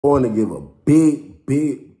I want to give a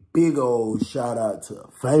big old shout out to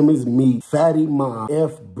Famous Me, Fatty Mom,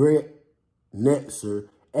 F. Brett Netzer,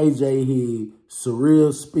 AJ Higg,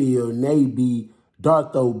 Surreal Spill, Nay B,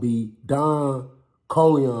 Dartho B, Don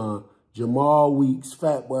Coleon, Jamal Weeks,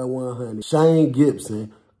 Fatboy 100, Shane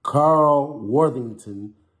Gibson, Carl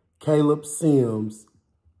Worthington, Caleb Sims,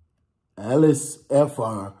 Alice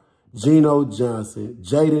FR, Gino Johnson,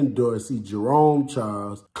 Jaden Dorsey, Jerome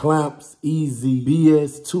Charles, Clamps, Easy,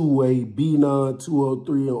 BS Two-Way, B-Non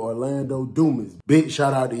 203, and Orlando Dumas. Big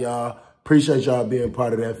shout out to y'all. Appreciate y'all being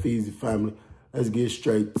part of that Feezy family. Let's get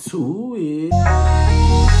straight to it.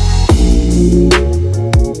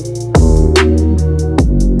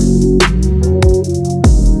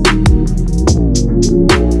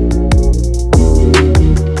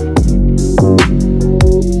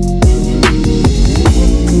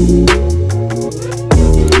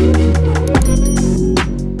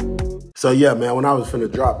 So yeah, man, when I was finna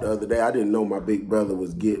drop the other day, I didn't know my big brother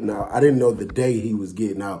was getting out. I didn't know the day he was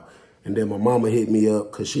getting out. And then my mama hit me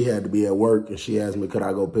up because she had to be at work and she asked me, could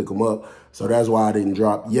I go pick him up? So that's why I didn't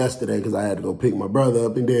drop yesterday, because I had to go pick my brother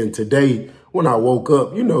up. And then today, when I woke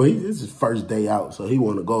up, you know, this is his first day out. So he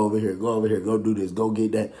want to go over here, go do this, go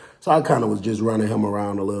get that. So I kind of was just running him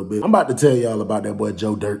around a little bit. I'm about to tell y'all about that boy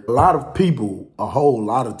Joe Dirt. A lot of people, a whole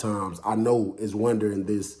lot of times, I know is wondering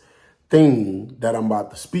this thing that I'm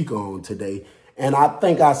about to speak on today. And I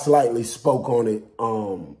think I slightly spoke on it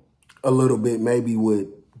a little bit, maybe with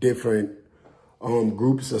different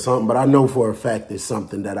groups or something, but I know for a fact it's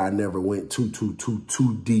something that I never went too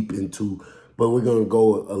deep into, but we're going to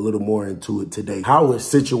go a little more into it today. How is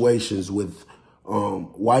situations with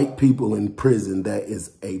white people in prison that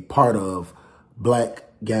is a part of black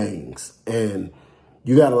gangs? And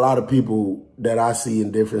you got a lot of people that I see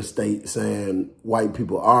in different states saying white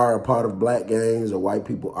people are a part of black gangs or white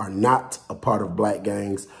people are not a part of black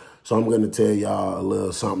gangs. So I'm going to tell y'all a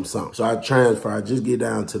little something. So I just get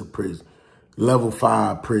down to the prison, level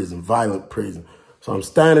 5 prison, violent prison. So I'm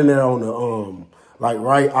standing there on the, like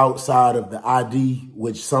right outside of the ID,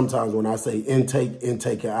 which sometimes when I say intake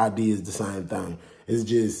and ID is the same thing. It's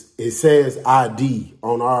just, it says ID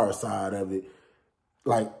on our side of it.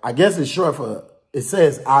 Like, I guess it's short for, it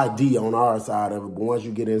says ID on our side of it, but once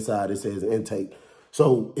you get inside, it says intake.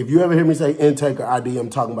 So if you ever hear me say intake or ID, I'm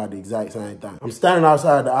talking about the exact same thing. I'm standing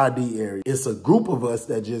outside the ID area. It's a group of us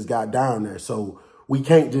that just got down there. So we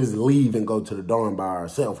can't just leave and go to the dorm by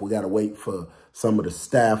ourselves. We got to wait for some of the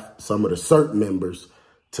staff, some of the CERT members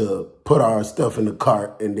to put our stuff in the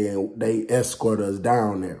cart, and then they escort us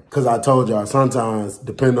down there. Because I told y'all, sometimes,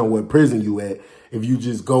 depending on what prison you at, if you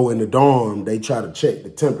just go in the dorm, they try to check the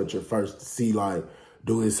temperature first to see, like,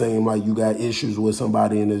 do it seem like you got issues with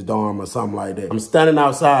somebody in this dorm or something like that. I'm standing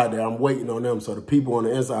outside there. I'm waiting on them. So the people on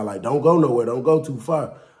the inside like, don't go nowhere. Don't go too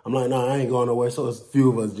far. I'm like, nah, I ain't going nowhere. So it's a few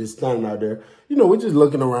of us just standing out there. You know, we're just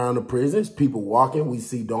looking around the prisons, people walking. We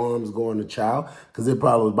see dorms going to chow, because it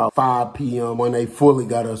probably was about 5 p.m. when they fully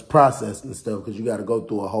got us processed and stuff, because you got to go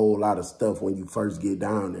through a whole lot of stuff when you first get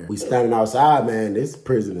down there. We standing outside, man. This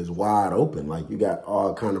prison is wide open. Like, you got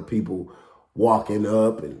all kind of people walking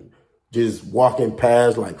up and just walking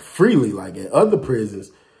past, like, freely. Like at other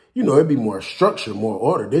prisons, you know, it'd be more structure, more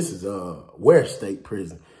order. This is Ware State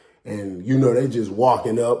Prison. And, you know, they just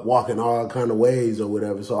walking up, walking all kind of ways or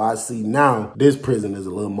whatever. So I see now this prison is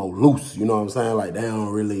a little more loose. You know what I'm saying? Like, they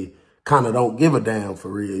don't really, kind of don't give a damn for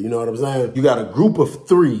real. You know what I'm saying? You got a group of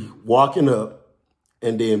 3 walking up,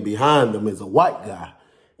 and then behind them is a white guy,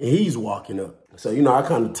 and he's walking up. So, you know, I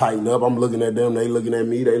kind of tighten up. I'm looking at them. They looking at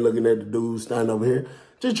me. They looking at the dude standing over here.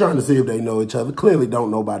 Just trying to see if they know each other. Clearly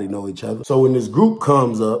don't nobody know each other. So when this group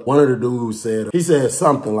comes up, one of the dudes said, he said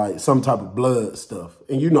something like some type of blood stuff.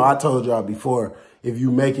 And you know, I told y'all before, if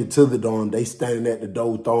you make it to the dorm, they standing at the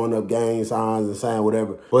door throwing up gang signs and saying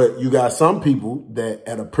whatever. But you got some people that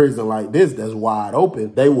at a prison like this that's wide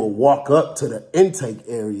open, they will walk up to the intake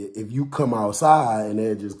area if you come outside, and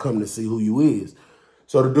they'll just come to see who you is.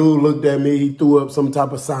 So the dude looked at me, he threw up some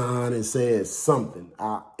type of sign and said something.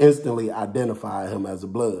 I instantly identified him as a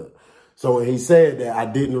blood. So when he said that, I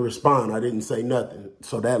didn't respond. I didn't say nothing.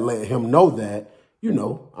 So that let him know that, you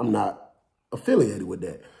know, I'm not affiliated with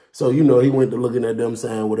that. So, you know, he went to looking at them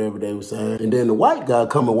saying whatever they were saying. And then the white guy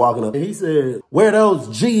coming walking up and he said, where those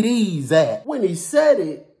GDs at? When he said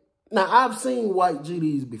it, now I've seen white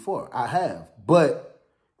GDs before. I have. But,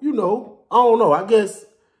 you know, I don't know. I guess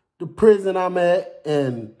the prison I'm at,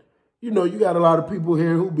 and, you know, you got a lot of people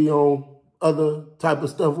here who be on other type of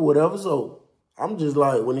stuff or whatever. So I'm just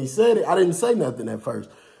like, when he said it, I didn't say nothing at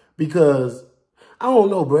first, because I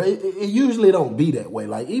don't know, bro. It usually don't be that way.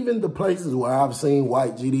 Like, even the places where I've seen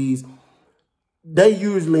white GDs, they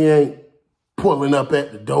usually ain't pulling up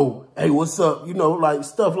at the door. Hey, what's up? You know, like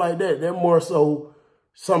stuff like that. They're more so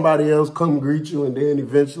somebody else come greet you and then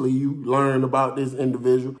eventually you learn about this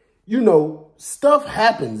individual. You know, stuff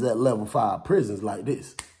happens at level 5 prisons like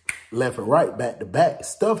this. Left and right, back to back.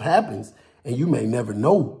 Stuff happens and you may never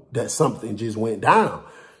know that something just went down.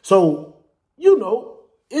 So, you know,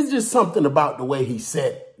 it's just something about the way he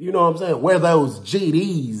said it. You know what I'm saying? Where those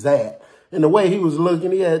GDs at. And the way he was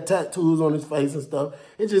looking, he had tattoos on his face and stuff.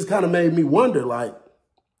 It just kind of made me wonder, like,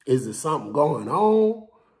 is there something going on?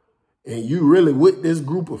 And you really with this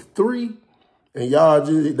group of 3? And y'all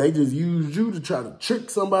they just used you to try to trick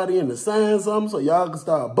somebody into saying something so y'all can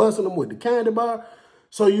start busting them with the candy bar.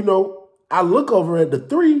 So, you know, I look over at the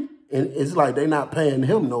 3 and it's like they not paying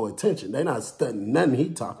him no attention. They not studying nothing he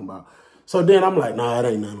talking about. So then I'm like, nah, it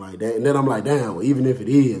ain't nothing like that. And then I'm like, damn, well, even if it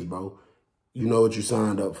is, bro, you know what you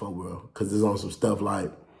signed up for, bro. Because it's on some stuff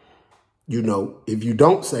like, you know, if you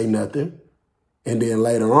don't say nothing and then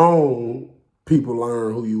later on people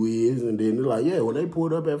learn who you is and then they're like, yeah, when they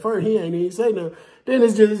pulled up at first, he ain't even say nothing. Then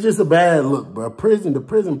it's just a bad look, bro. The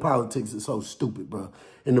prison politics is so stupid, bro.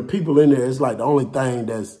 And the people in there, it's like the only thing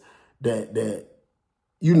that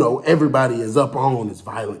you know, everybody is up on is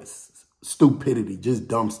violence, stupidity, just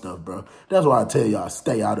dumb stuff, bro. That's why I tell y'all,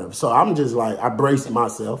 stay out of it. So I'm just like, I braced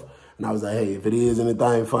myself and I was like, hey, if it is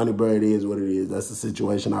anything funny, bro, it is what it is. That's the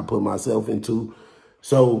situation I put myself into.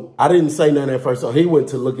 So I didn't say nothing at first. So he went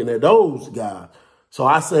to looking at those guys. So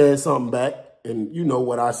I said something back. And you know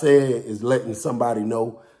what I said is letting somebody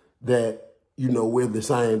know that, you know, we're the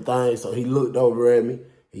same thing. So he looked over at me.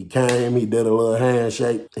 He came, he did a little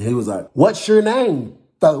handshake. And he was like, what's your name,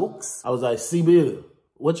 folks? I was like, C-Bill,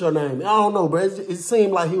 what's your name? I don't know, bro. It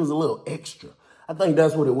seemed like he was a little extra. I think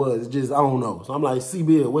that's what it was. It's just, I don't know. So I'm like,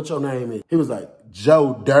 C-Bill, what's your name is? He was like,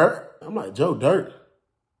 Joe Dirt. I'm like, Joe Dirt?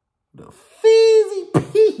 The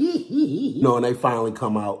Feezy P. You know, and they finally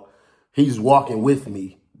come out. He's walking with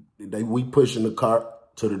me. We pushing the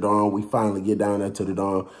cart to the dorm. We finally get down there to the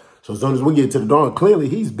dorm. So as soon as we get to the dorm, clearly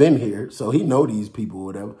he's been here. So he know these people or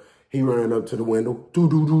whatever. He ran up to the window.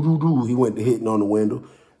 Do-do-do-do-do. He went to hitting on the window.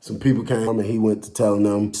 Some people came and he went to telling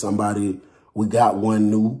them we got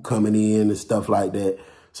one new coming in and stuff like that.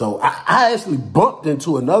 So I actually bumped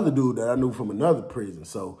into another dude that I knew from another prison.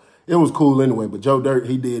 So it was cool anyway. But Joe Dirt,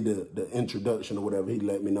 he did the introduction or whatever. He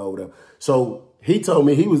let me know whatever. So he told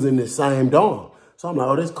me he was in this same dorm. So I'm like,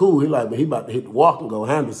 oh, that's cool. He like, but he about to hit the walk and go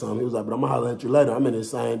handle something. He was like, but I'm going to holler at you later. I'm in the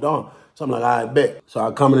same dorm. So I'm like, all right, bet. So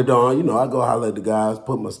I come in the dorm, you know, I go holler at the guys,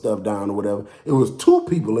 put my stuff down or whatever. It was 2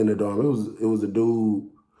 people in the dorm. It was a dude.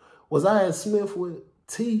 Was I at Smith with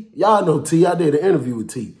T? Y'all know T. I did an interview with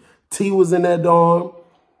T. T was in that dorm.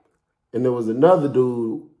 And there was another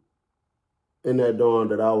dude in that dorm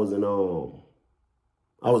that I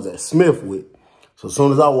was at Smith with. So as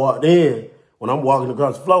soon as I walked in, when I'm walking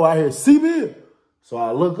across the floor, I hear C-Bill. So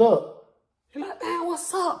I look up. He's like, damn,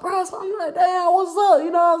 what's up, bro? So I'm like, damn, what's up?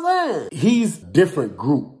 You know what I'm saying? He's different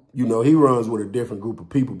group. You know, he runs with a different group of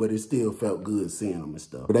people, but it still felt good seeing him and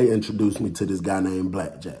stuff. But they introduced me to this guy named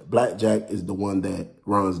Blackjack. Blackjack is the one that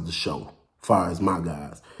runs the show, as far as my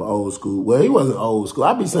guys. Old school. Well, he wasn't old school.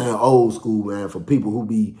 I be saying old school, man, for people who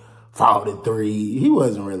be 43. He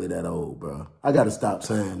wasn't really that old, bro. I got to stop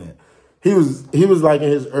saying that. He was like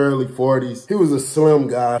in his early 40s. He was a slim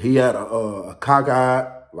guy. He had a cock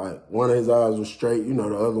eye, like one of his eyes was straight. You know,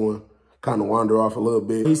 the other one kind of wandered off a little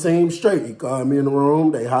bit. He seemed straight. He called me in the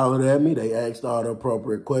room. They hollered at me. They asked all the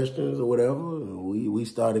appropriate questions or whatever. And we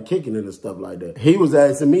started kicking it and stuff like that. He was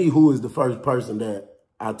asking me who is the first person that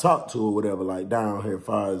I talked to or whatever, like down here as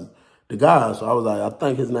far as the guys. So I was like, I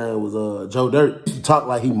think his name was Joe Dirt. He talked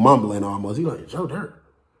like he mumbling almost. He like, Joe Dirt.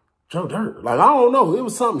 Joe Dirt. Like, I don't know. It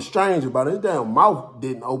was something strange about it. His damn mouth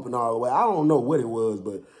didn't open all the way. I don't know what it was,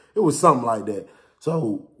 but it was something like that.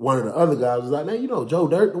 So one of the other guys was like, man, you know Joe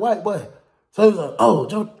Dirt, the white boy. So he was like, oh,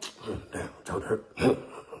 Joe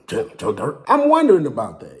Dirt. Joe Dirt. I'm wondering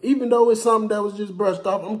about that. Even though it's something that was just brushed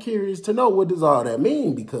off, I'm curious to know what does all that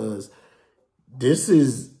mean, because this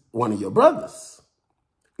is one of your brothers.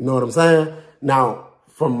 You know what I'm saying? Now,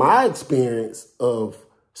 from my experience of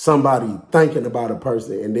somebody thinking about a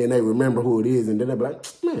person and then they remember who it is and then they're like,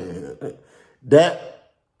 man,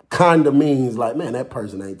 that kind of means like, man, that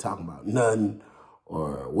person ain't talking about nothing,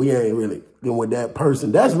 or we ain't really dealing with that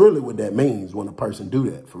person. That's really what that means when a person do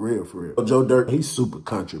that, for real, for real. Joe Dirt, he's super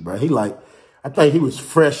country, bro. He like, I think he was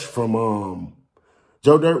fresh from,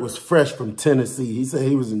 Joe Dirt was fresh from Tennessee. He said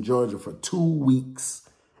he was in Georgia for 2 weeks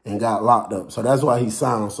and got locked up. So that's why he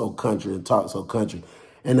sounds so country and talks so country.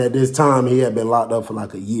 And at this time, he had been locked up for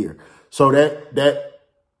like a year. So that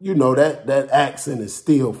you know, that accent is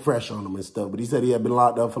still fresh on him and stuff. But he said he had been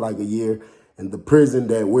locked up for like a year. And the prison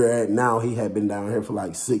that we're at now, he had been down here for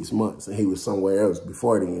like 6 months. And he was somewhere else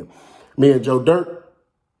before then. Me and Joe Dirt,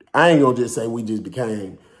 I ain't going to just say we just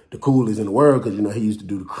became the coolest in the world. Because, you know, he used to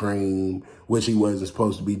do the cream, which he wasn't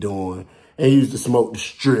supposed to be doing. And he used to smoke the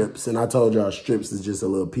strips. And I told y'all strips is just a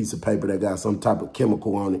little piece of paper that got some type of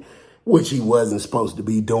chemical on it, which he wasn't supposed to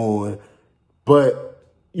be doing. But,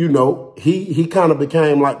 you know, he kind of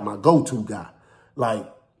became like my go-to guy. Like,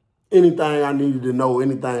 anything I needed to know,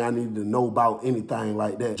 anything I needed to know about, anything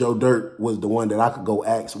like that, Joe Dirt was the one that I could go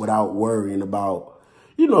ask without worrying about.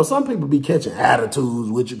 You know, some people be catching attitudes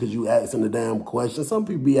with you because you asking the damn question. Some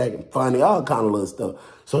people be acting funny, all kind of little stuff.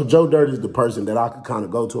 So Joe Dirt is the person that I could kind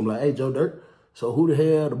of go to. I'm like, hey, Joe Dirt, so who the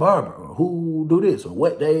hell the barber? Or who do this? Or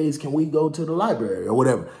what days can we go to the library or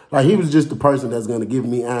whatever? Like, he was just the person that's going to give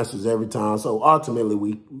me answers every time. So ultimately,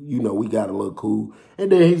 we got a little cool.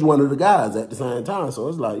 And then he's one of the guys at the same time. So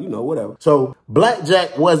it's like, you know, whatever. So Black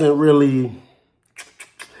Jack wasn't really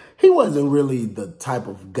the type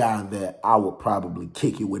of guy that I would probably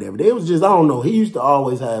kick it with every day. It was just, I don't know. He used to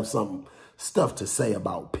always have some stuff to say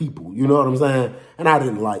about people. You know what I'm saying? And I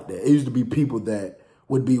didn't like that. It used to be people that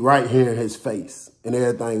would be right here in his face and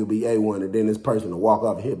everything would be A1. And then this person would walk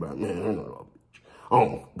off here, but man, I don't know. I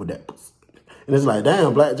don't know with that pussy. And it's like,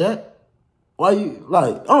 damn, Black Jack. Why you,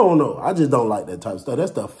 like, I don't know. I just don't like that type of stuff. That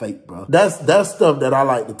stuff fake, bro. That's stuff that I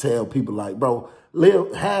like to tell people, like, bro,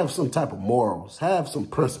 have some type of morals, have some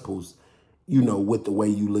principles, you know, with the way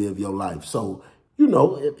you live your life. So, you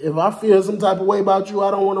know, if I feel some type of way about you,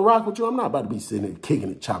 I don't want to rock with you, I'm not about to be sitting there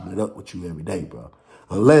kicking it, chopping it up with you every day, bro.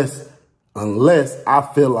 Unless I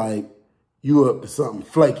feel like you up to something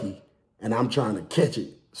flaky and I'm trying to catch it.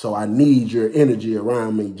 So I need your energy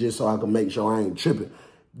around me just so I can make sure I ain't tripping.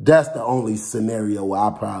 That's the only scenario where I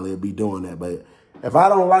probably be doing that. But if I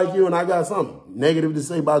don't like you and I got something negative to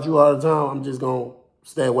say about you all the time, I'm just going to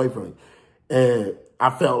stay away from you. And I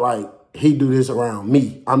felt like he do this around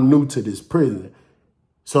me. I'm new to this prison.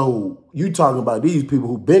 So you talking about these people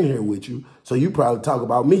who've been here with you. So you probably talk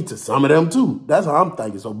about me to some of them too. That's how I'm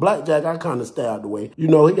thinking. So Black Jack, I kind of stay out the way. You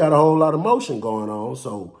know, he got a whole lot of motion going on.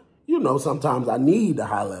 So, you know, sometimes I need to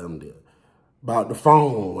holler at him there. About the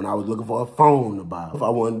phone, when I was looking for a phone to buy. If I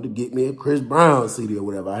wanted to get me a Chris Brown CD or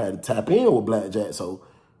whatever, I had to tap in with Black Jack. So,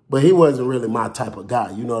 but he wasn't really my type of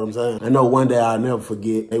guy. You know what I'm saying? I know one day I'll never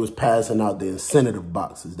forget, they was passing out the incentive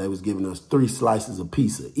boxes. They was giving us 3 slices of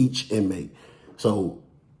pizza, each inmate. So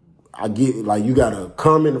I get, like, you got to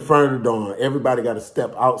come in the front of the dorm. Everybody got to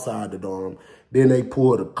step outside the dorm. Then they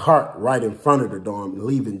pulled a cart right in front of the dorm,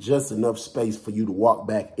 leaving just enough space for you to walk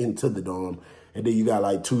back into the dorm. And then you got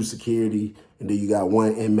like 2 security, and then you got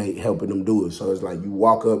 1 inmate helping them do it. So it's like you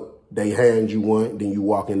walk up, they hand you one, then you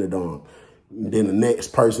walk in the dorm. And then the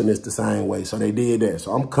next person is the same way. So they did that.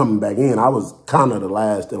 So I'm coming back in. I was kind of the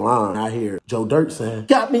last in line. I hear Joe Dirt saying,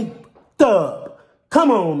 got me up.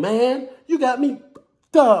 Come on, man. You got me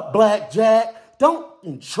up, Black Jack.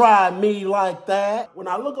 Don't try me like that. When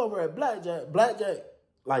I look over at Black Jack,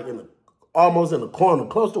 like almost in the corner,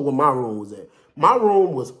 close to where my room was at. My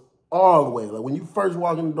room was all the way, like when you first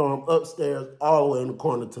walk in the dorm, upstairs, all the way in the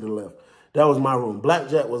corner to the left. That was my room. Black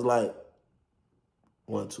Jack was like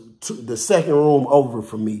 1, 2, the second room over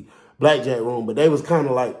from me, Black Jack room, but they was kind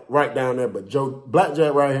of like right down there. But Black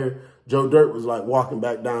Jack right here, Joe Dirt was like walking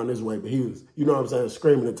back down this way, but he was, you know what I'm saying,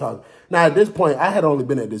 screaming and talking. Now at this point, I had only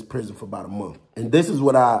been at this prison for about a month, and this is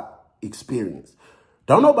what I experienced.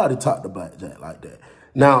 Don't nobody talk to Black Jack like that.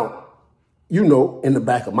 Now, you know, in the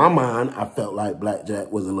back of my mind, I felt like Black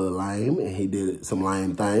Jack was a little lame and he did some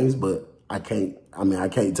lame things, but I can't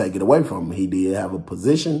take it away from him. He did have a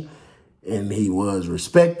position and he was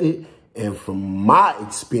respected. And from my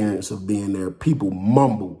experience of being there, people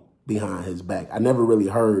mumble behind his back. I never really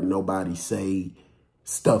heard nobody say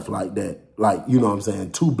stuff like that, like, you know what I'm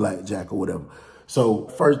saying, to Black Jack or whatever. So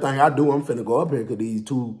first thing I do, I'm finna go up here because these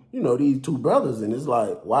two brothers, and it's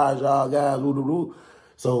like, why is y'all guys woo-doo-doo?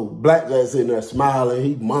 So Black Jack sitting there smiling,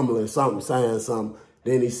 he mumbling something, saying something.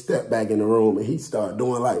 Then he stepped back in the room and he started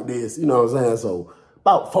doing like this, you know what I'm saying? So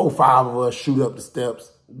about 4 or 5 of us shoot up the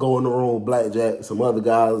steps, go in the room with Black Jack. Some other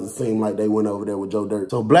guys, it seemed like they went over there with Joe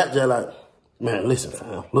Dirt. So Black Jack like, man, listen,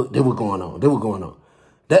 fam, look, this what's going on, this what's going on.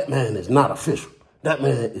 That man is not official. That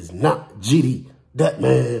man is not GD. That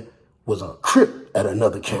man was a Crip at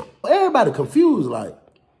another camp. Everybody confused, like,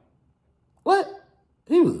 what?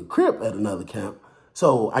 He was a Crip at another camp.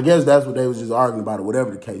 So I guess that's what they was just arguing about, or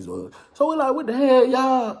whatever the case was. So we're like, what the hell,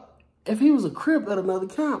 y'all? If he was a Crip at another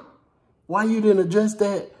camp, why you didn't address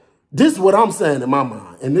that This is what I'm saying in my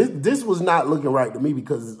mind. And this was not looking right to me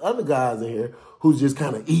because there's other guys in here who's just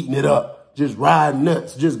kind of eating it up, just riding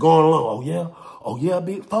nuts, just going along. Oh yeah,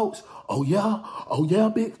 big folks. Oh yeah,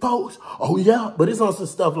 big folks. Oh yeah. But it's on some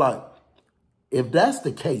stuff like, if that's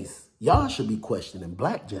the case, y'all should be questioning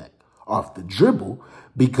Blackjack off the dribble,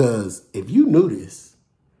 because if you knew this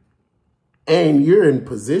and you're in a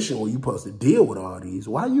position where you're supposed to deal with all these,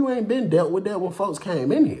 why you ain't been dealt with that when folks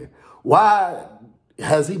came in here? Why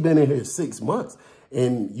has he been in here 6 months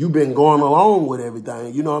and you been going along with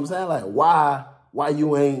everything? You know what I'm saying? Like, why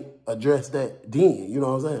you ain't addressed that then? You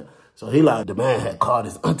know what I'm saying? So he like, the man had called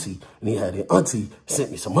his auntie, and he had his auntie sent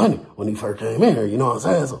me some money when he first came in here, you know what I'm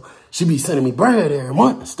saying? So she be sending me bread every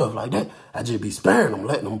month and stuff like that. I just be sparing him,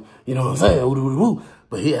 letting him, you know what I'm saying?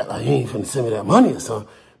 But he act like he ain't finna send me that money or something.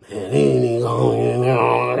 Man, he ain't even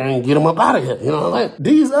gonna get him up out of here, you know what I'm saying?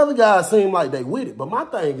 These other guys seem like they with it, but my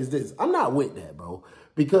thing is this. I'm not with that, bro.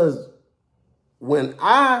 Because when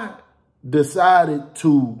I decided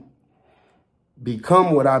to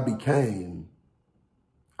become what I became,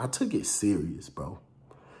 I took it serious, bro.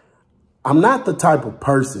 I'm not the type of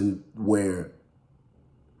person where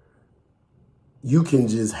you can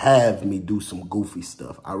just have me do some goofy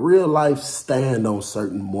stuff. I real life stand on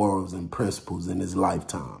certain morals and principles in this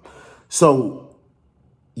lifetime. So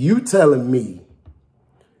you telling me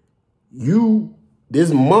this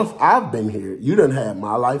month I've been here, you done had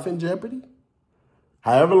my life in jeopardy?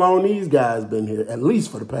 However long these guys been here, at least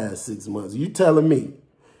for the past 6 months, you telling me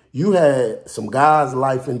you had some guy's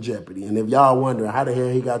life in jeopardy. And if y'all wondering how the hell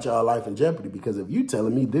he got y'all life in jeopardy, because if you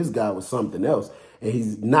telling me this guy was something else and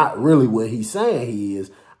he's not really what he's saying he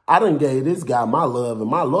is, I done gave this guy my love and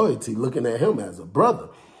my loyalty looking at him as a brother.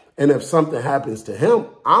 And if something happens to him,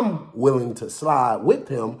 I'm willing to slide with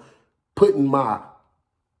him, putting my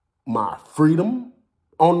freedom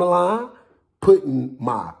on the line, putting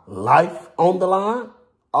my life on the line,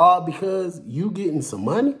 all because you getting some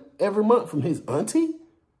money every month from his auntie.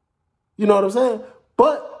 You know what I'm saying?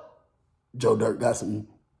 But Joe Dirt got some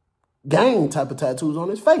gang type of tattoos on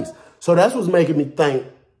his face. So that's what's making me think.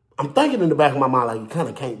 I'm thinking in the back of my mind, like, it kind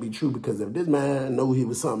of can't be true, because if this man knew he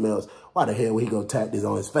was something else, why the hell would he go tat this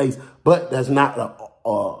on his face? But that's not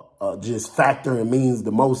just factor and means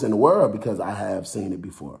the most in the world, because I have seen it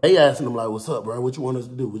before. They asking him like, what's up, bro? What you want us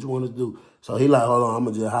to do? What you want us to do? So he like, hold on, I'm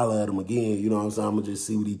going to just holler at him again. You know what I'm saying? I'm going to just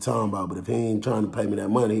see what he talking about. But if he ain't trying to pay me that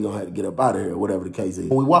money, he going to have to get up out of here, whatever the case is.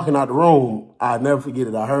 When we walking out the room, I'll never forget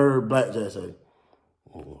it. I heard Blackjack say,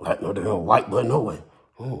 like no damn white boy, no way.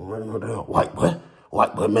 Like no damn white boy.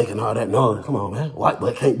 White boy making all that noise. Come on, man. White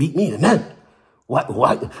boy can't beat me in nothing. White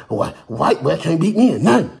boy can't beat me in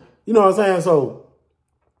nothing. You know what I'm saying? So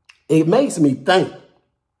it makes me think,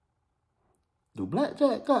 do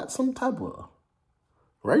Blackjack got some type of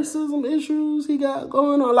racism issues he got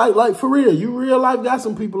going on? Like for real, you real life got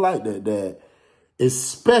some people like that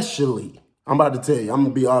especially, I'm about to tell you, I'm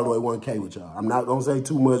going to be all the way 1K with y'all. I'm not going to say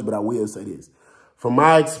too much, but I will say this. From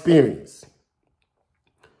my experience,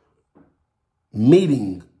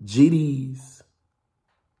 meeting GDs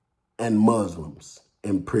and Muslims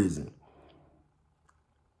in prison,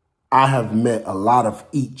 I have met a lot of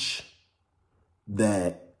each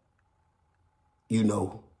that, you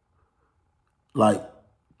know, like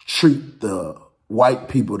treat the white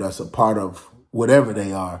people that's a part of whatever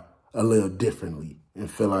they are a little differently and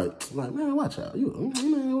feel like man, watch out.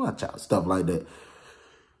 Man, watch out. Stuff like that.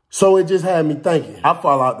 So it just had me thinking. I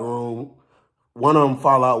fall out the room. One of them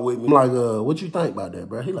fall out with me. I'm like, what you think about that,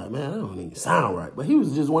 bro? He like, man, that don't even sound right. But he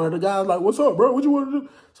was just one of the guys like, what's up, bro? What you want to do?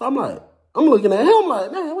 So I'm like, I'm looking at him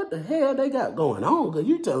like, man, what the hell they got going on? Because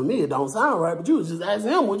you telling me it don't sound right, but you was just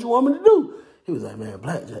asking him what you want me to do. He was like, man,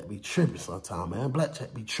 Blackjack be tripping sometime, man.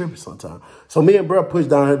 Blackjack be tripping sometime. So me and bro pushed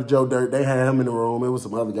down here to Joe Dirt. They had him in the room. There was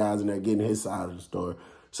some other guys in there getting his side of the story.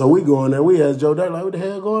 So we go in there. We asked Joe Dirt, like, what the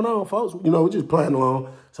hell going on, folks? You know, we just playing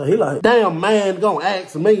along. So he like, damn man gonna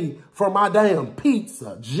ask me for my damn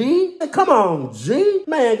pizza, G? Come on, G.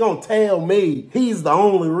 Man gonna tell me he's the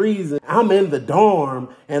only reason I'm in the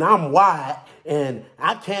dorm and I'm white and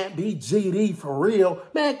I can't be GD for real.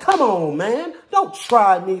 Man, come on, man. Don't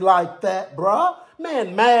try me like that, bruh.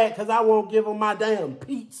 Man, mad because I won't give him my damn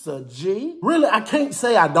pizza, G. Really, I can't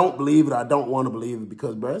say I don't believe it or I don't want to believe it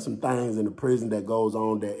because, bro, there's some things in the prison that goes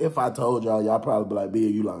on that if I told y'all, y'all probably be like, Bill,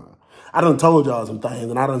 you lying. I done told y'all some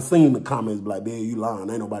things and I done seen the comments like, Bill, you lying.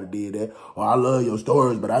 Ain't nobody did that. Or I love your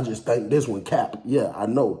stories, but I just think this one cap. Yeah, I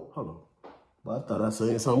know. Hold on. But I thought I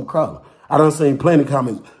seen something crawling. I done seen plenty of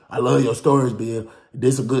comments. I love your stories, Bill.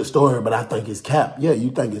 This a good story, but I think it's cap. Yeah,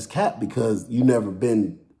 you think it's cap because you never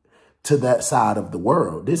been to that side of the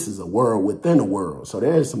world. This is a world within a world. So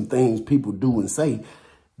there's some things people do and say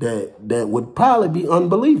that would probably be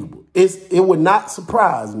unbelievable. It would not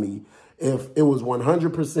surprise me if it was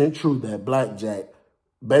 100% true that Blackjack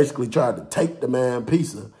basically tried to take the man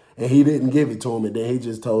pizza and he didn't give it to him, and then he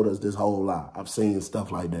just told us this whole lie. I've seen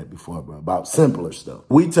stuff like that before, bro, about simpler stuff.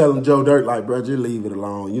 We telling Joe Dirt, like, bro, just leave it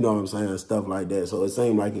alone. You know what I'm saying? Stuff like that. So it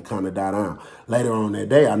seemed like it kind of died down. Later on that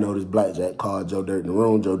day, I noticed Blackjack called Joe Dirt in the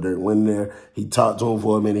room. Joe Dirt went in there. He talked to him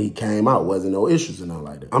for a minute. He came out. Wasn't no issues or nothing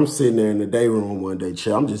like that. I'm sitting there in the day room one day,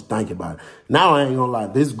 chill. I'm just thinking about it. Now, I ain't gonna lie.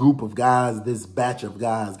 This group of guys, this batch of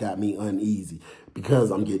guys got me uneasy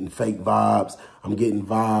because I'm getting fake vibes. I'm getting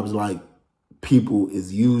vibes like people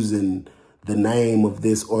is using the name of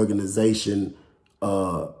this organization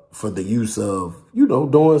for the use of, you know,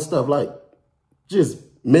 doing stuff like just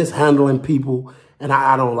mishandling people. And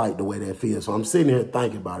I don't like the way that feels. So I'm sitting here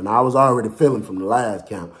thinking about it. And I was already feeling from the last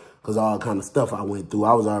count, because all kind of stuff I went through,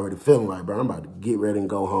 I was already feeling like, bro, I'm about to get ready and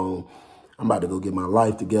go home. I'm about to go get my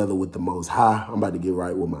life together with the Most High. I'm about to get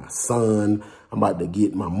right with my son. I'm about to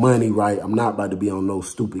get my money right. I'm not about to be on no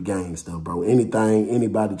stupid gang stuff, bro. Anything,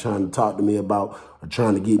 anybody trying to talk to me about or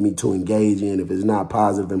trying to get me to engage in, if it's not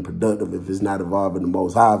positive and productive, if it's not involving the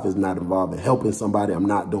Most High, if it's not involving helping somebody, I'm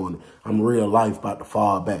not doing it. I'm real life about to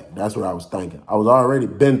fall back. That's what I was thinking. I was already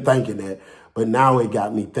been thinking that, but now it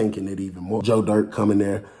got me thinking it even more. Joe Dirt coming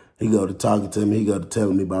there. He go to talking to me. He go to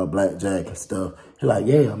telling me about Blackjack and stuff. He like,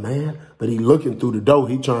 yeah, man. But he looking through the door.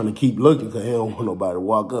 He trying to keep looking because he don't want nobody to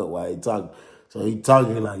walk up while he talking. So he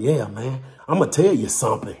talking. He like, yeah, man, I'm going to tell you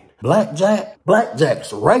something.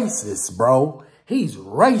 Blackjack's racist, bro. He's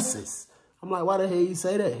racist. I'm like, why the hell you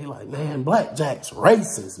say that? He like, man, Blackjack's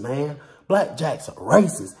racist, man. Blackjack's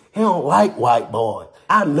racist. He don't like white boys.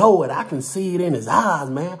 I know it. I can see it in his eyes,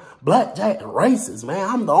 man. Blackjack's racist, man.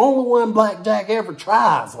 I'm the only one Blackjack ever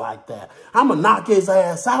tries like that. I'm going to knock his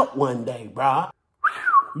ass out one day, bro.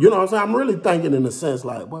 You know what I'm saying? I'm really thinking in a sense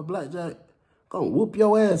like, boy, Blackjack gonna whoop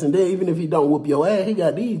your ass. And then even if he don't whoop your ass, he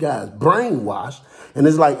got these guys brainwashed. And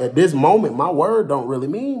it's like, at this moment, my word don't really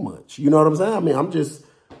mean much. You know what I'm saying? I mean, I'm just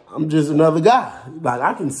another guy. Like,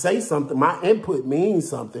 I can say something. My input means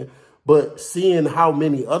something. But seeing how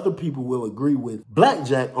many other people will agree with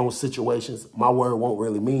Blackjack on situations, my word won't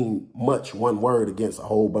really mean much, one word against a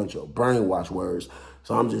whole bunch of brainwash words.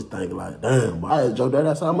 So I'm just thinking like, damn, I asked Joe Dirt,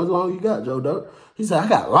 that's how much longer you got, Joe Dirt? He said, I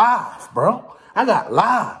got live, bro. I got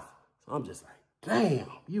live. So I'm just like, damn,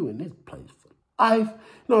 you in this place for life. You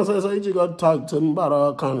know what I'm saying? So he just go talk to him about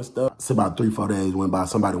all kind of stuff. It's about 3-4 days went by.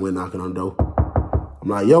 Somebody went knocking on the door. I'm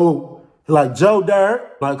like, yo. He like, Joe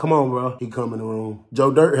Dirt. Like, come on, bro. He come in the room.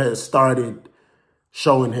 Joe Dirt has started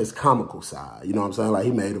showing his comical side. You know what I'm saying? Like,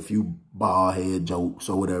 he made a few bald head jokes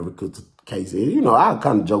or whatever, because the case is, you know, I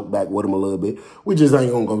kind of joke back with him a little bit. We just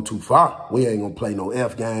ain't going to go too far. We ain't going to play no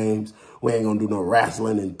F games. We ain't going to do no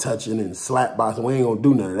wrestling and touching and slap boxing. We ain't going to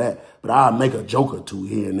do none of that. But I'll make a joke or two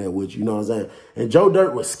here and there with you know what I'm saying? And Joe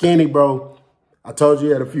Dirt was skinny, bro. I told you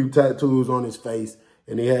he had a few tattoos on his face,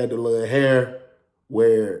 and he had the little hair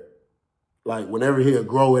where, like, whenever he'll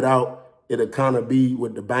grow it out, it'll kind of be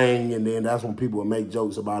with the bang, and then that's when people will make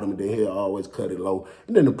jokes about him, and then he'll always cut it low.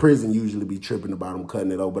 And then the prison usually be tripping about him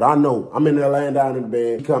cutting it low. But I know, I'm in there laying down in the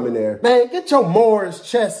bed, he come in there, man, get your Morris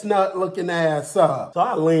Chestnut looking ass up. So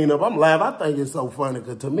I lean up, I'm laughing. I think it's so funny,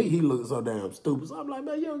 because to me, he looks so damn stupid. So I'm like,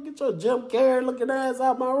 man, yo, get your Jim Carrey looking ass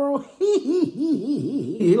out my room.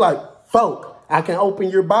 He like, folk, I can open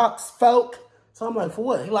your box, folk. So I'm like, for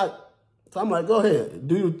what? He like, so I'm like, go ahead,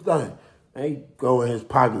 do your thing. And he go in his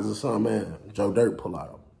pockets or something, man. Joe Dirt pull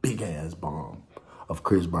out a big-ass bomb of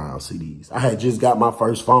Chris Brown CDs. I had just got my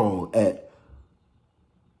first phone at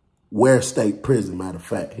Ware State Prison, matter of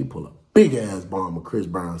fact. He pulled a big-ass bomb of Chris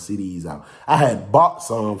Brown CDs out. I had bought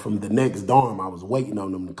some from the next dorm. I was waiting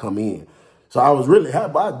on them to come in. So I was really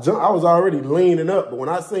happy. I was already leaning up, but when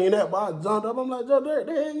I seen that, I jumped up. I'm like, Joe Dirt,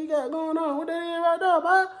 the hell you got going on? What the hell right there,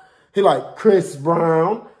 boy? He like, Chris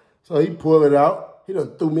Brown. So he pulled it out. He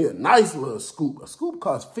done threw me a nice little scoop. A scoop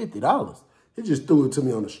cost $50. He just threw it to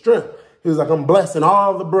me on the strength. He was like, I'm blessing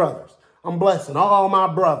all the brothers. I'm blessing all my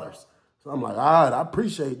brothers. So I'm like, all right, I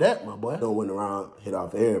appreciate that, my boy. Don't went around, hit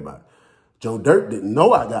off everybody. Joe Dirt didn't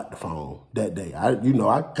know I got the phone that day.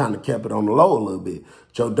 I kind of kept it on the low a little bit.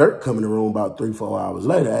 Joe Dirt come in the room about 3-4 hours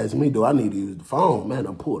later, asked me, do I need to use the phone? Man,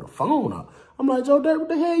 I pulled the phone out. I'm like, Joe Dirt, what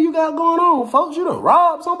the hell you got going on, folks? You done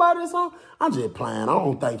robbed somebody or something? I'm just playing. I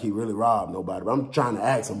don't think he really robbed nobody, but I'm trying to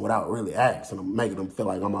ask him without really asking him, making him feel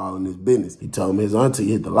like I'm all in his business. He told me his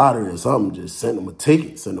auntie hit the lottery or something, just sent him a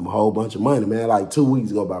ticket, sent him a whole bunch of money, man. Like 2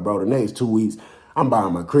 weeks go by, bro. The next 2 weeks, I'm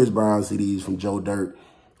buying my Chris Brown CDs from Joe Dirt.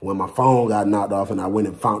 When my phone got knocked off and I went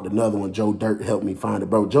and found another one, Joe Dirt helped me find it,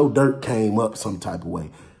 bro. Joe Dirt came up some type of way.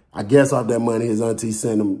 I guess off that money his auntie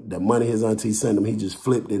sent him, he just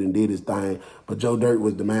flipped it and did his thing. But Joe Dirt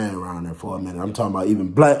was the man around there for a minute. I'm talking about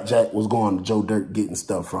even Blackjack was going to Joe Dirt getting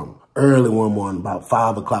stuff from him. Early one morning, about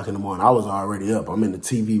 5 o'clock in the morning, I was already up. I'm in the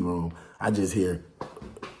TV room. I just hear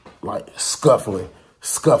like scuffling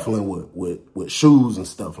with shoes and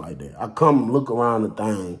stuff like that. I come look around the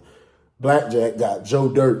thing. Blackjack got Joe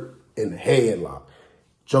Dirt in the headlock.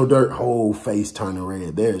 Joe Dirt whole face turning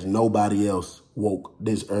red. There's nobody else woke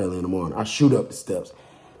this early in the morning. I shoot up the steps.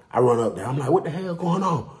 I run up there. I'm like, what the hell going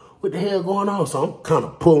on? What the hell going on? So I'm kind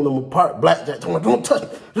of pulling them apart. Blackjack, don't touch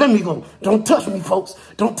me. Let me go. Don't touch me, folks.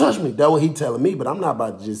 Don't touch me. That's what he telling me, but I'm not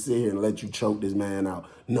about to just sit here and let you choke this man out.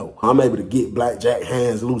 No, I'm able to get Blackjack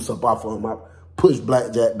hands loose up off of him. I push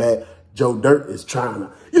Blackjack back. Joe Dirt is trying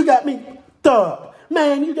to, you got me thugged.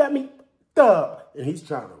 Man, you got me thugged. And he's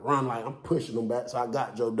trying to run like I'm pushing him back. So I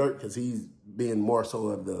got Joe Dirt because he's being more so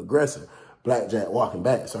of the aggressor. Blackjack walking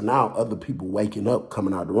back. So now other people waking up,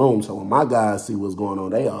 coming out the room. So when my guys see what's going on,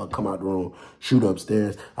 they all come out the room, shoot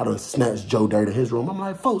upstairs. I done snatched Joe Dirt in his room. I'm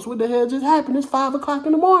like, folks, what the hell just happened? It's 5 o'clock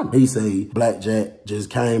in the morning. He say Blackjack just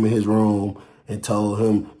came in his room and told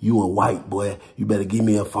him, you a white boy. You better give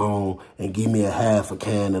me a phone and give me a half a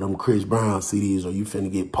can of them Chris Brown CDs or you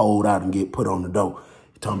finna get pulled out and get put on the dope.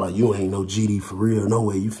 He talking about you ain't no GD for real. No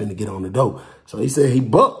way you finna get on the dope. So he said he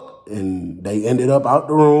booked. And they ended up out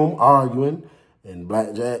the room arguing, and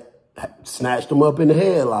Blackjack snatched him up in the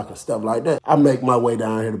headlock and stuff like that. I make my way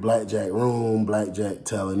down here to Blackjack room. Blackjack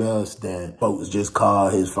telling us that folks just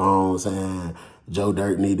called his phone saying Joe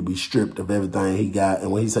Dirt need to be stripped of everything he got.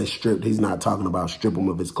 And when he says stripped, he's not talking about strip him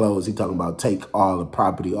of his clothes. He's talking about take all the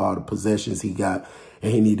property, all the possessions he got,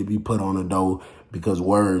 and he need to be put on a door because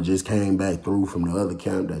word just came back through from the other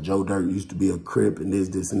camp that Joe Dirt used to be a Crip and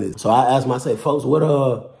this, and this. So I asked him, I said, folks,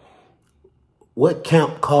 what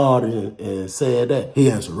camp called and said that? He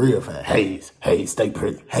answered real fast, Hayes State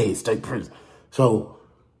Prison, Hayes State Prison. So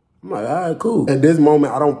I'm like, all right, cool. At this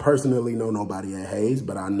moment, I don't personally know nobody at Hayes,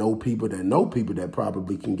 but I know people that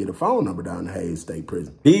probably can get a phone number down to Hayes State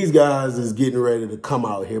Prison. These guys is getting ready to come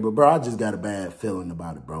out here, but bro, I just got a bad feeling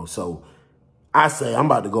about it, bro. So I say I'm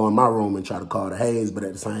about to go in my room and try to call the Hayes, but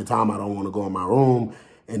at the same time, I don't want to go in my room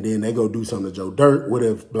and then they go do something to Joe Dirt. What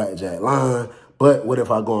if Blackjack lying? But what if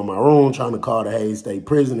I go in my room trying to call the Hayes State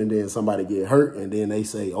Prison and then somebody get hurt and then they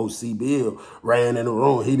say, OC Bill ran in the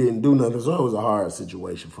room, he didn't do nothing. So it was a hard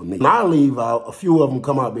situation for me. And I leave out, a few of them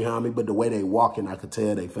come out behind me, but the way they walking, I could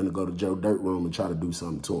tell they finna go to Joe Dirt room and try to do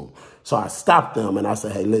something to him. So I stopped them and I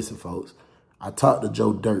said, hey, listen, folks, I talked to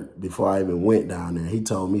Joe Dirt before I even went down there. He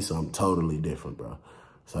told me something totally different, bro.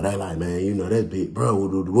 So they like, man, you know, that's big, bro,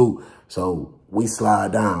 woo-doo-doo-woo. So we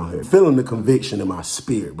slide down here. Feeling the conviction in my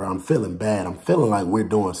spirit, bro. I'm feeling bad. I'm feeling like we're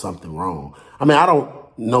doing something wrong. I mean, I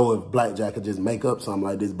don't know if Blackjack could just make up something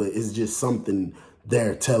like this, but it's just something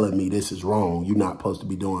there telling me this is wrong. You're not supposed to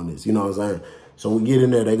be doing this. You know what I'm saying? So we get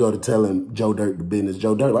in there. They go to telling Joe Dirt the business.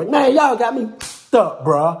 Joe Dirt like, man, y'all got me up,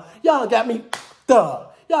 bro. Y'all got me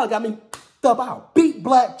up. Y'all got me up. I'll beat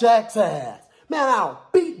Blackjack's ass. Man, I'll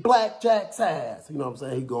beat Blackjack's ass. You know what I'm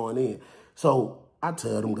saying? He going in. So I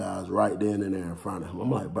tell them guys right then and there in front of him,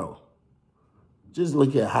 I'm like, bro, just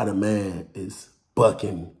look at how the man is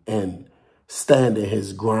bucking and standing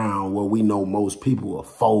his ground where we know most people will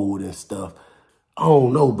fold and stuff. I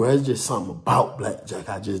don't know, bro. It's just something about Blackjack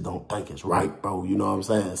I just don't think it's right, bro. You know what I'm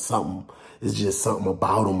saying? It's just something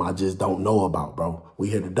about him I just don't know about, bro. We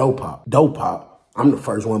hear the dope pop. Dope pop. I'm the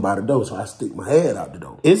first one by the door, so I stick my head out the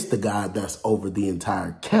door. It's the guy that's over the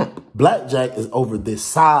entire camp. Blackjack is over this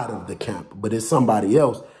side of the camp, but it's somebody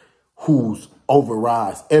else who's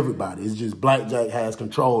overrides everybody. It's just Blackjack has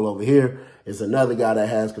control over here. It's another guy that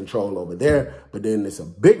has control over there, but then it's a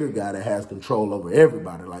bigger guy that has control over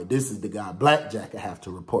everybody. Like, this is the guy Blackjack I have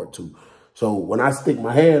to report to. So when I stick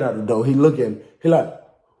my head out the door, he look at me, he like,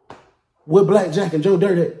 where Blackjack and Joe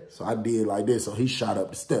Dirt at? So I did like this, so he shot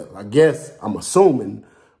up the step. I guess, I'm assuming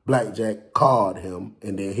Blackjack called him,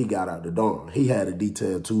 and then he got out the dorm. He had a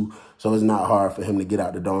detail too, so it's not hard for him to get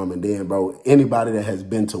out the dorm. And then, bro, anybody that has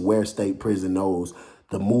been to Ware State Prison knows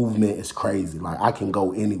the movement is crazy. Like, I can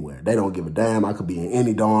go anywhere. They don't give a damn. I could be in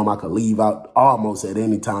any dorm. I could leave out almost at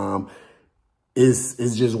any time. It's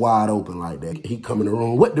just wide open like that. He come in the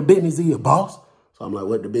room, what the business is, boss? So I'm like,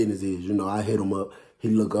 what the business is? You know, I hit him up. He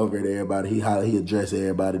look over at everybody. He address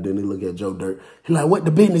everybody. Then he look at Joe Dirt. He like, what the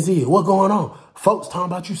business is? What going on? Folks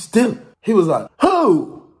talking about you stealing. He was like,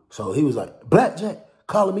 who? So he was like, Blackjack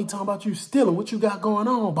calling me talking about you stealing. What you got going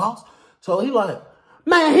on, boss? So he like,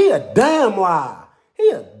 man, he a damn lie. He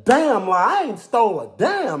a damn lie. I ain't stole a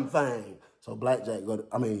damn thing. So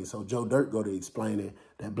so Joe Dirt go to explaining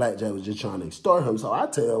that Blackjack was just trying to extort him. So I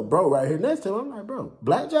tell bro right here next to him, I'm like, bro,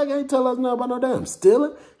 Blackjack ain't tell us nothing about no damn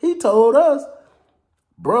stealing. He told us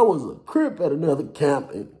bro was a crip at another camp,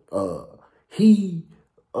 and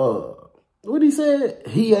what he said,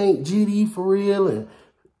 he ain't GD for real, and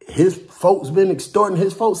his folks been extorting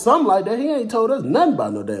his folks, something like that. He ain't told us nothing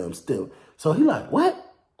about no damn stealing. So he like, what?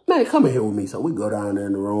 Man, come in here with me. So we go down there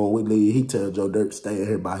in the room. We leave. He tell Joe Dirt stay in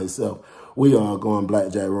here by himself. We all go in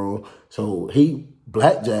Blackjack room. So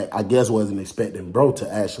Blackjack, I guess, wasn't expecting bro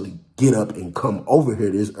to actually get up and come over here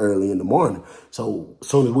this early in the morning. So as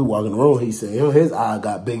soon as we walk in the room, he said, his eye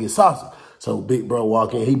got big as sausage. So big bro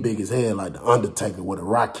walk in, he big as head like the Undertaker with a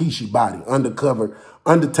Rikishi body. Undercover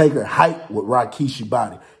Undertaker height with Rikishi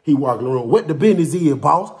body. He walk in the room, what the business is,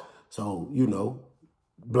 boss? So,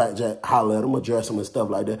 Blackjack holler at him, address him and stuff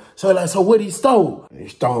like that. So like, so what he stole? He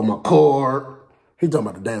stole my cord. He talking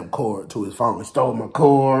about the damn cord to his phone. He stole my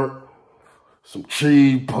cord, some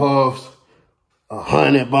cheese puffs, a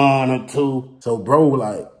honey bun or two. So bro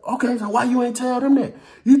like, okay, so why you ain't tell them that?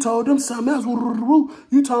 You told them something else.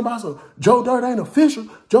 You talking about some Joe Dirt ain't official.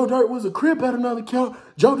 Joe Dirt was a crip at another camp.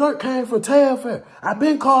 Joe Dirt came from Telfair. I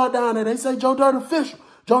been called down there. They say Joe Dirt official.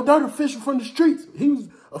 Joe Dirt official from the streets. He was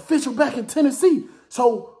official back in Tennessee.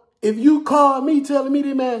 So if you call me telling me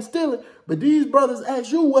this man stealing, but these brothers ask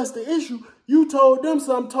you what's the issue, you told them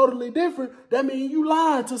something totally different, that means you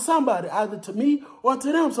lied to somebody, either to me or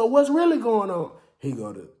to them. So what's really going on? He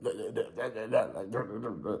go to,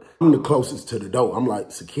 I'm the closest to the door. I'm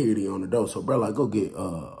like security on the door. So bro, like, go get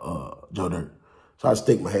Joe Dirt. So I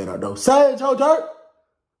stick my head out the door. Say, Joe Dirt.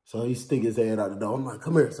 So he stick his head out the door. I'm like,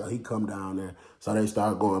 come here. So he come down there. So they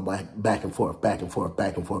start going back and forth, back and forth,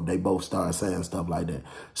 back and forth. They both start saying stuff like that.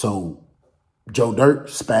 So Joe Dirt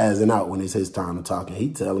spazzing out when it's his time to talk, and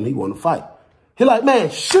he tell him he want to fight. He like, man,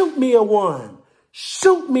 shoot me a one.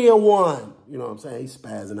 Shoot me a one. You know what I'm saying? He's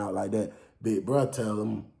spazzing out like that. Big bro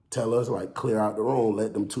tell us, like, clear out the room,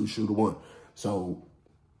 let them two shoot a one. So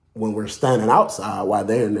when we're standing outside while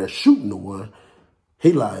they're in there shooting the one,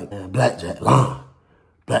 he like, man, Blackjack lying.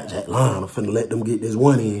 Blackjack lying. I'm finna let them get this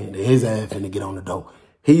one in, and his ass finna get on the door.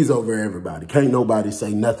 He's over everybody. Can't nobody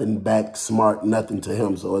say nothing back, smart, nothing to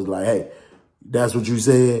him. So it's like, hey, that's what you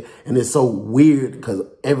said. And it's so weird because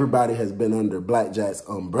everybody has been under Blackjack's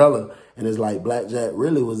umbrella. And it's like Blackjack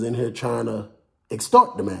really was in here trying to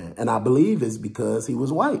extort the man. And I believe it's because he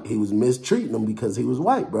was white. He was mistreating him because he was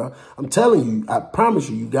white, bro. I'm telling you, I promise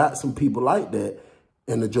you, you got some people like that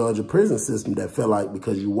in the Georgia prison system that feel like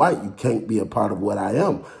because you white, you can't be a part of what I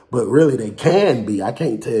am. But really, they can be. I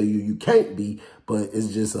can't tell you you can't be, but it's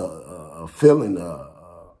just a feeling,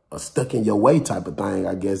 a stuck in your way type of thing,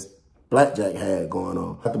 I guess Blackjack had going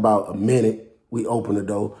on. After about a minute, we open the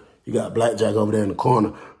door. You got Blackjack over there in the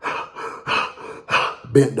corner,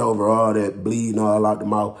 bent over, all that bleeding all out the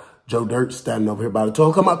mouth. Joe Dirt standing over here by the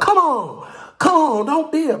door. Come on,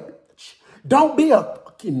 don't be a bitch. Don't be a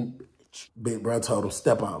fucking bitch. Big bro told him,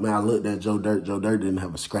 step out. Man, I looked at Joe Dirt. Joe Dirt didn't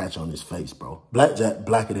have a scratch on his face, bro. Blackjack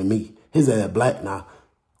blacker than me. His ass black now.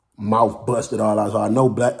 Mouth busted all out. So I know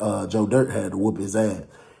Joe Dirt had to whoop his ass.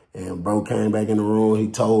 And bro came back in the room. He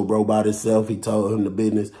told bro about himself. He told him the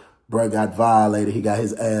business. Bro got violated. He got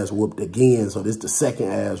his ass whooped again. So this the second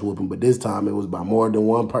ass whooping. But this time it was by more than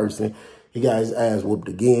one person. He got his ass whooped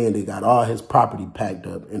again. They got all his property packed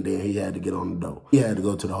up. And then he had to get on the door. He had to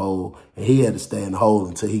go to the hole. And he had to stay in the hole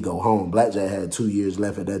until he go home. Blackjack had 2 years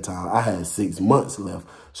left at that time. I had 6 months left.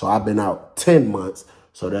 So I've been out 10 months.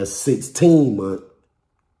 So that's 16 months.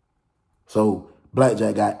 So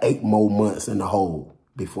Blackjack got 8 more months in the hole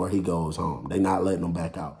before he goes home. They not letting him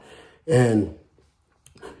back out. And,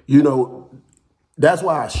 you know, that's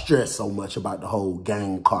why I stress so much about the whole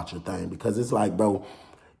gang culture thing, because it's like, bro,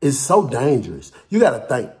 it's so dangerous. You got to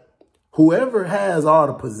think, whoever has all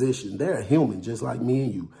the position, they're a human just like me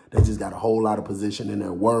and you. They just got a whole lot of position, and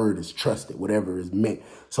their word is trusted, whatever is meant.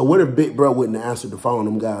 So what if Big Bro wouldn't have answered the phone?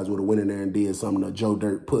 Them guys would have went in there and did something to Joe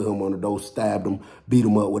Dirt, put him on the door, stabbed him, beat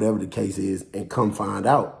him up, whatever the case is, and come find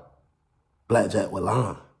out Blackjack was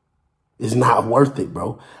lying. It's not worth it,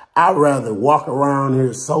 bro. I'd rather walk around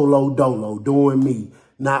here solo dolo doing me,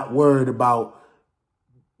 not worried about,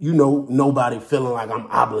 you know, nobody feeling like I'm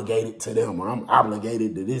obligated to them or I'm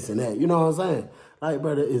obligated to this and that. You know what I'm saying? Like,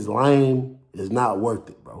 brother, it's lame. It's not worth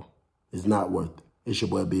it, bro. It's not worth it. It's your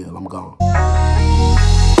boy Bill. I'm gone.